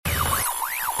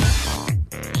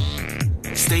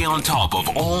Stay on top of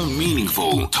all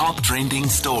meaningful, top trending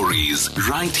stories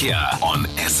right here on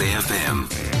SAFM.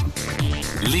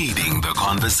 Leading the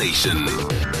conversation.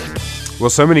 Well,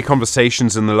 so many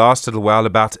conversations in the last little while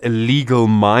about illegal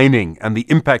mining and the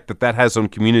impact that has on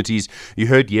communities. You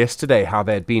heard yesterday how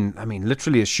there had been,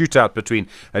 literally a shootout between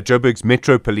Joburg's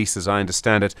Metro Police, as I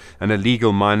understand it, and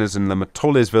illegal miners in the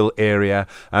Matolesville area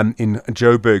in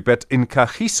Joburg. But in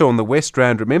Kagiso on the West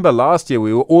Rand, remember last year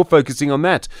we were all focusing on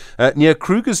that, near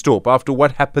Krugersdorp, after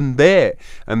what happened there,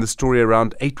 and the story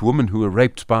around 8 women who were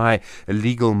raped by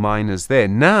illegal miners there.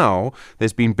 Now,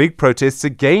 there's been big protests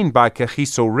again by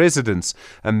Kagiso residents.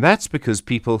 And that's because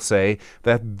people say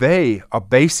that they are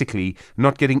basically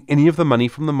not getting any of the money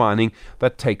from the mining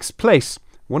that takes place.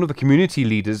 One of the community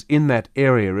leaders in that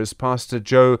area is Pastor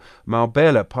Joe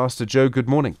Mabuela. Pastor Joe, good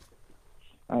morning.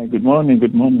 Good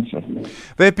morning, sir.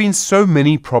 There have been so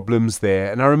many problems there,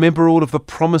 and I remember all of the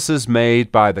promises made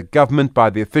by the government, by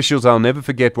the officials. I'll never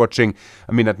forget watching,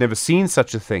 I'd never seen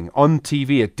such a thing, on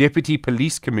TV, a deputy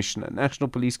police commissioner, national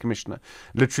police commissioner,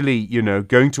 literally,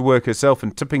 going to work herself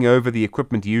and tipping over the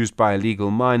equipment used by illegal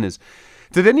miners.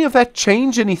 Did any of that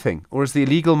change anything, or is the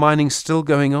illegal mining still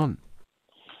going on?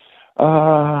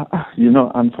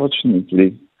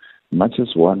 Unfortunately, much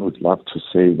as one would love to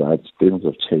say that things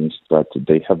have changed, but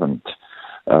they haven't.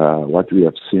 What we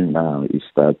have seen now is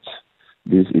that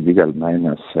these illegal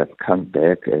miners have come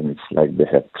back, and it's like they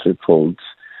have tripled,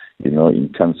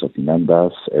 in terms of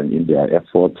numbers and in their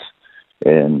efforts.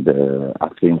 And I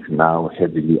think now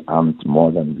heavily armed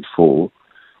more than before.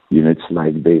 It's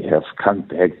like they have come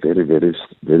back very, very,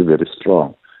 very, very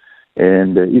strong.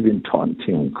 And even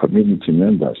taunting community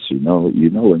members,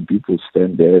 when people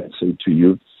stand there and say to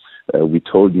you, we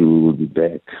told you we will be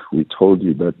back. We told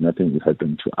you that nothing will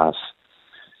happen to us.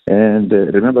 And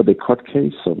remember the court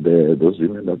case of those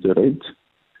women that were raped?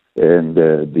 And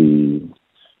the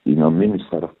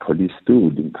Minister of Police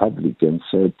stood in public and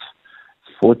said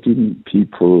 14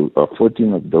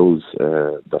 of those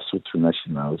Basotho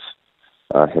nationals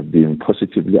have been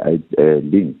positively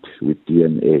linked with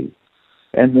DNA.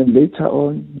 And then later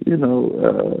on, we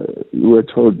were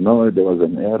told, no, there was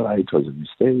an error, it was a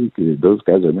mistake, those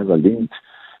guys were never linked,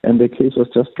 and the case was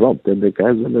just dropped, and the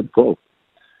guys were let go.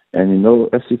 And,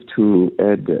 as if to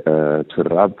add, to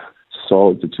rub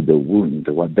salt to the wound,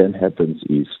 what then happens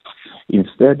is,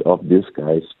 instead of these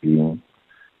guys being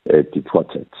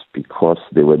deported because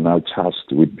they were now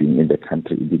charged with being in the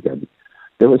country illegally,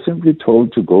 they were simply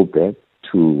told to go back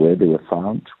to where they were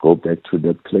found, go back to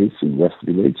that place in West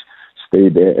Village, stay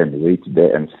there and wait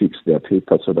there and fix their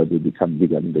papers so that they become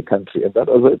legal in the country. And that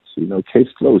was it,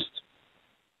 case closed,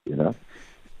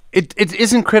 It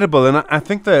is incredible, and I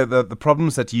think the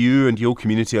problems that you and your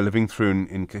community are living through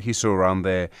in Kagiso around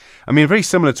there, very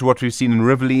similar to what we've seen in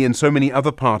Rivoli and so many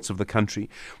other parts of the country.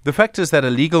 The fact is that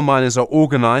illegal miners are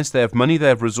organized, they have money, they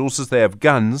have resources, they have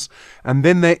guns, and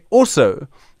then they also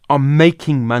are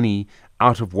making money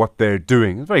out of what they're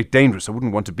doing. It's very dangerous. I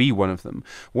wouldn't want to be one of them.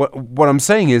 What I'm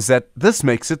saying is that this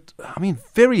makes it,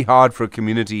 very hard for a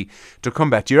community to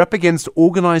combat. You're up against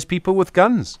organized people with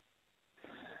guns.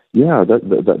 Yeah,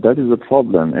 that is a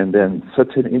problem. And then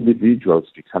certain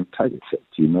individuals become targeted.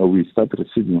 We start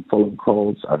receiving phone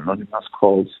calls, anonymous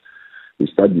calls. We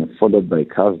start being followed by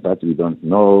cars that we don't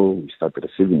know. We start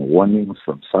receiving warnings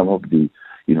from some of the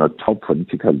top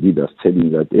political leaders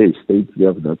telling that, hey, stay clear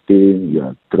of that thing, you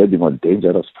are treading on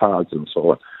dangerous paths and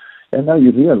so on. And now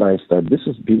you realize that this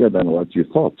is bigger than what you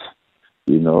thought.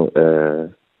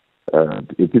 People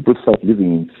start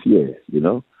living in fear,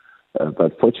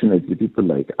 But fortunately, people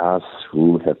like us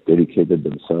who have dedicated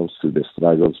themselves to the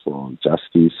struggles for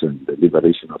justice and the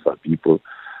liberation of our people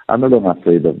are no longer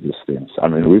afraid of these things.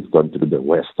 We've gone through the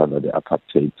West under the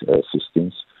apartheid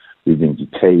systems. We've been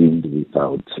detained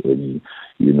without any,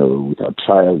 without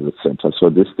trials, etc. So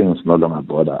these things no longer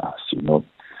bother us,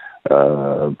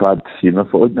 But,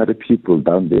 for ordinary people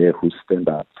down there who stand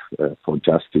up for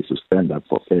justice, who stand up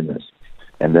for fairness,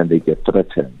 and then they get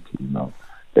threatened,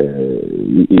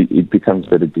 it becomes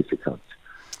very difficult.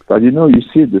 But, you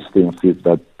see these things is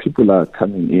that people are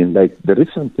coming in, like the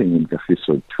recent thing in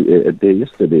Kagiso, a day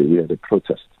yesterday we had a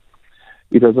protest.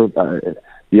 It was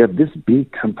we have this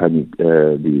big company,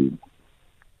 the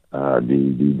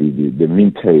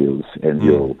Mintails and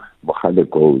your Mohale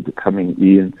Gold coming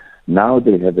in. Now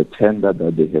they have a tender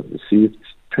that they have received,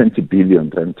 20 billion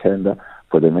rand tender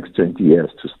for the next 20 years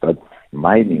to start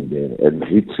mining there and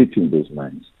retreating those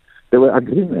mines. There were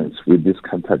agreements with these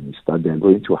companies that they are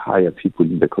going to hire people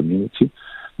in the community.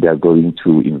 They are going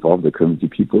to involve the community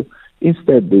people.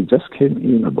 Instead, they just came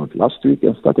in about last week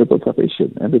and started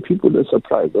operation, and the people were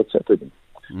surprised what's happening.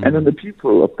 And then the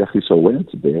people of Kagiso went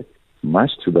there,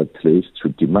 marched to that place to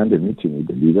demand a meeting with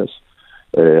the leaders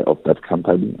of that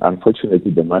company.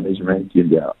 Unfortunately, the management, in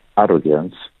their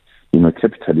arrogance,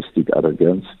 capitalistic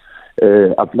arrogance,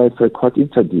 applied for a court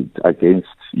interdict against,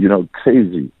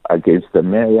 crazy, against the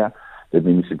mayor, the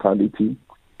municipality,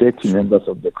 30 members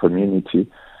of the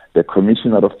community, the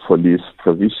commissioner of police,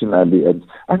 provisionally, and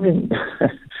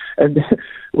and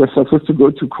we're supposed to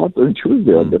go to court on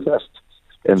Tuesday on the 1st.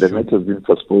 And the matter has been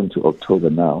postponed to October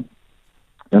now.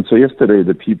 And so yesterday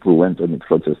the people went on a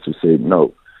protest to say,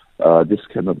 no, this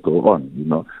cannot go on.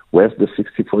 Where's the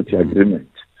 60-40 agreement?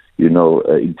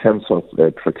 In terms of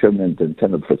procurement and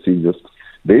tender procedures,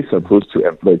 they're supposed to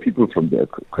employ people from their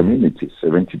communities,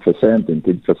 70% and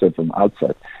 30% from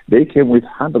outside. They came with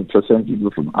 100% people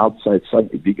from outside, some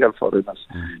illegal foreigners.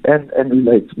 And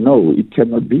we're like, no, it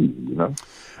cannot be,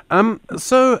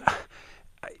 So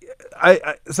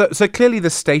clearly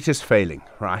the state is failing,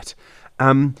 right?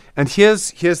 And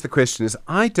here's the question: is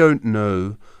I don't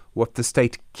know what the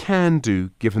state can do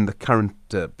given the current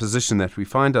position that we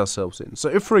find ourselves in. So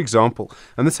if, for example,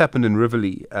 and this happened in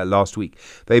Rivoli last week,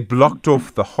 they blocked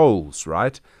off the holes,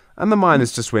 right? And the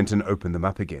miners just went and opened them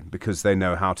up again because they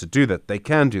know how to do that. They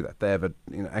can do that. They have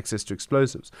access to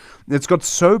explosives. It's got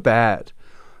so bad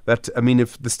that,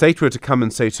 if the state were to come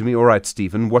and say to me, all right,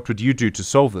 Stephen, what would you do to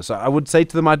solve this? I would say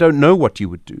to them, I don't know what you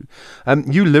would do.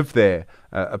 You live there,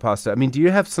 Pastor. Do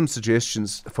you have some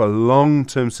suggestions for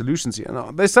long-term solutions here? Now,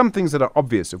 there's some things that are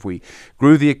obvious. If we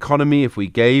grew the economy, if we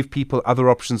gave people other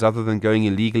options other than going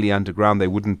illegally underground, they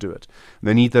wouldn't do it.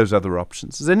 They need those other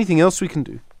options. Is there anything else we can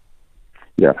do?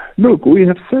 Yeah. Look, we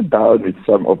have sat down with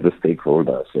some of the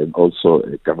stakeholders and also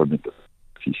government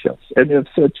officials, and we have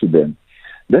said to them,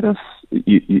 let us,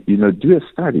 do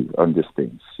a study on these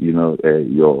things.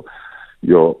 Your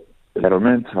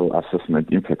environmental assessment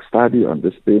impact study on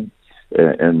this thing,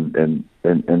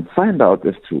 and find out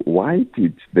as to why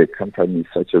did the companies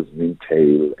such as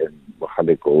Mintail and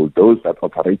Mohale Gold, those that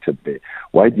operated there,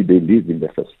 why did they leave in the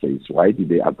first place? Why did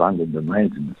they abandon the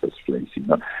mines in the first place?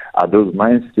 Are those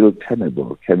mines still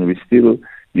tenable? Can we still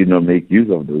make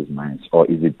use of those mines, or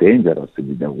is it dangerous to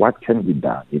be there? What can be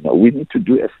done? We need to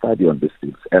do a study on these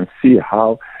things and see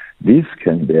how this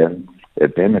can then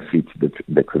benefit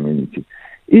the community.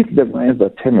 If the mines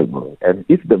are tenable and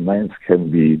if the mines can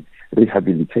be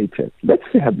rehabilitated, let's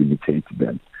rehabilitate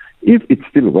them. If it's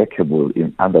still workable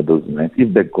under those mines,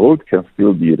 if the gold can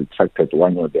still be retracted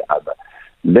one or the other,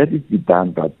 let it be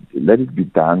done, but let it be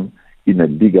done in a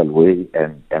legal way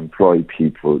and employ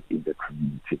people in the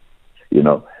community.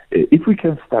 If we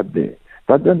can start there.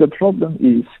 But then the problem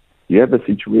is you have a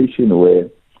situation where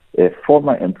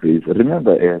former employees,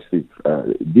 remember,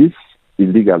 these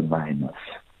illegal miners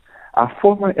are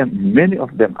many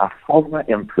of them are former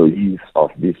employees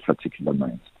of these particular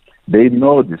mines. They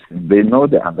know this, they know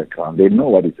the underground, they know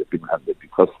what is happening under,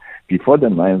 because before the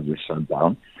mines were shut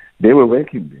down, they were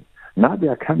working there. Now they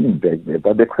are coming back there,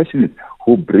 but the question is,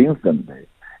 who brings them there?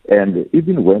 And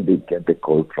even when they get the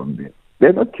gold from there,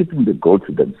 they're not keeping the gold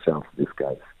to themselves, these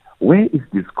guys. Where is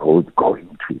this gold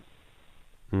going to?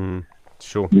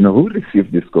 Sure. Who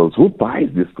receives this gold? Who buys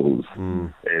this gold?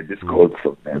 This gold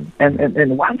from them?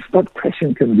 And once that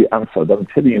question can be answered, I'm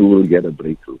telling you, we'll get a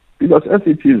breakthrough. Because as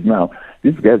it is now,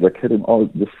 these guys are carrying all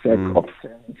the sack of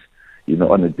sand,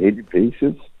 on a daily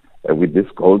basis with this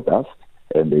gold dust,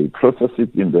 and they process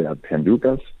it in their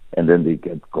pendukas, and then they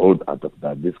get gold out of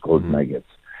that, these gold nuggets.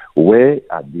 Where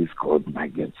are these gold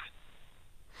nuggets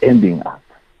ending up?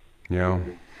 Yeah,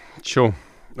 sure.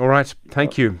 All right.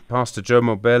 Thank you, Pastor Joe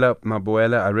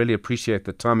Mabuela. I really appreciate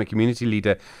the time. A community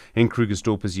leader in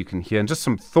Krugersdorp, as you can hear, and just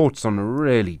some thoughts on a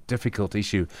really difficult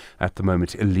issue at the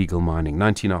moment, illegal mining.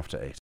 19 after 8.